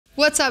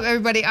What's up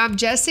everybody, I'm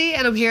Jessie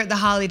and I'm here at the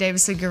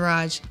Harley-Davidson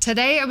garage.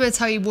 Today I'm going to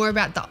tell you more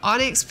about the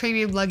Onyx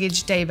Premium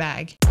Luggage Day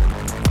Bag.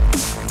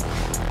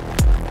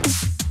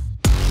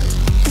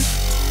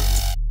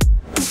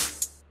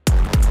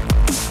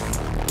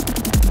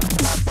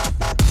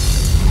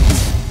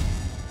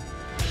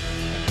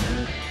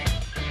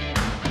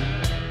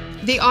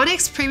 The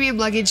Onyx Premium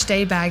Luggage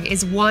Day Bag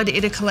is one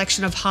in a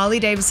collection of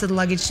Harley-Davidson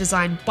luggage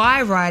designed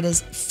by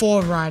riders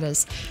for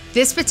riders.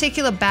 This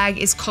particular bag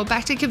is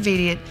compact and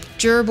convenient,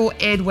 durable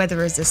and weather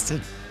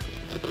resistant.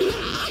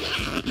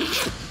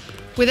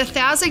 With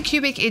 1,000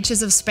 cubic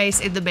inches of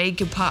space in the main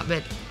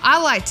compartment,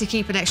 I like to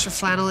keep an extra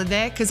flannel in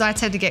there because I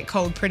tend to get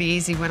cold pretty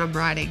easy when I'm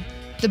riding.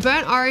 The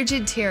burnt orange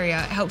interior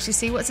helps you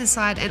see what's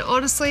inside, and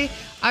honestly,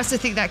 I also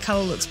think that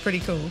color looks pretty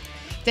cool.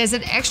 There's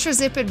an extra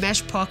zippered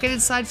mesh pocket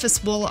inside for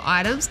smaller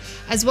items,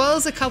 as well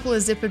as a couple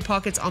of zippered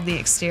pockets on the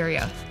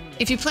exterior.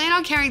 If you plan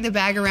on carrying the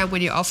bag around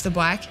when you're off the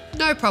bike,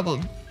 no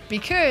problem,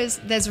 because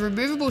there's a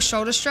removable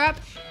shoulder strap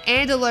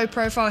and a low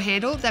profile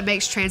handle that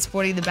makes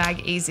transporting the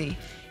bag easy.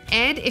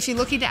 And if you're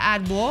looking to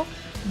add more,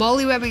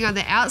 Molly webbing on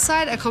the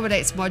outside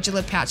accommodates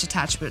modular pouch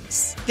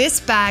attachments. This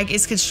bag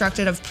is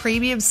constructed of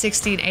premium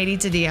 1680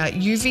 denier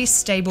UV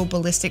stable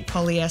ballistic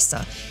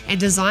polyester and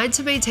designed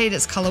to maintain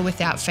its color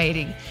without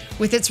fading.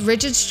 With its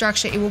rigid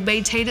structure, it will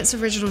maintain its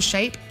original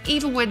shape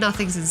even when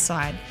nothing's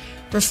inside.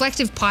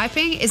 Reflective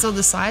piping is on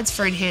the sides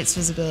for enhanced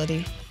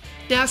visibility.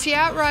 Now, if you're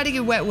out riding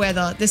in wet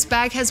weather, this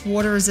bag has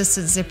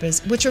water-resistant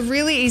zippers, which are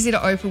really easy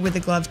to open with a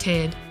gloved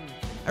hand.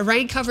 A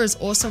rain cover is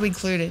also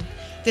included.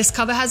 This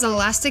cover has an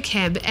elastic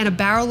hem and a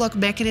barrel lock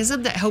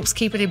mechanism that helps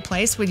keep it in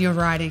place when you're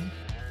riding.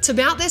 To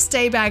mount this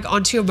day bag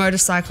onto your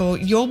motorcycle,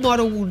 your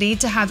model will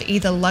need to have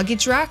either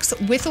luggage racks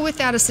with or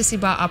without a Sissy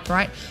Bar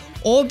Upright,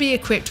 or be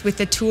equipped with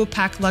the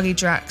Tour-Pak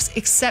Luggage Racks,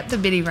 except the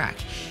mini rack.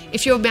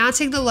 If you're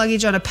mounting the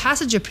luggage on a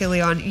passenger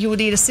pillion, you will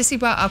need a Sissy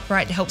Bar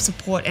Upright to help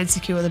support and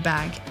secure the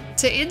bag.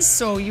 To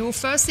install, you will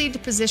first need to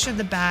position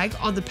the bag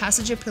on the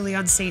passenger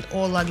pillion seat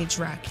or luggage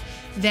rack.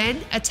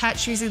 Then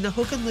attach using the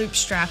hook and loop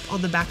strap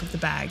on the back of the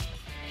bag.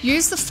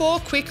 Use the 4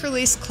 quick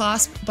release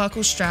clasp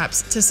buckle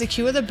straps to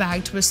secure the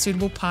bag to a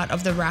suitable part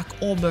of the rack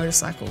or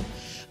motorcycle.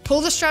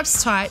 Pull the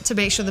straps tight to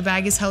make sure the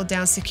bag is held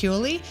down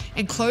securely,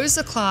 and close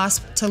the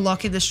clasp to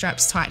lock in the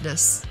strap's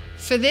tightness.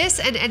 For this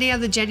and any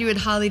other genuine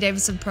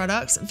Harley-Davidson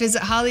products,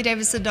 visit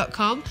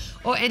harleydavidson.com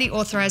or any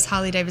authorized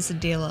Harley-Davidson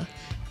dealer.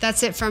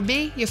 That's it from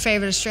me, your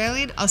favorite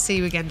Australian. I'll see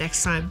you again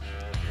next time.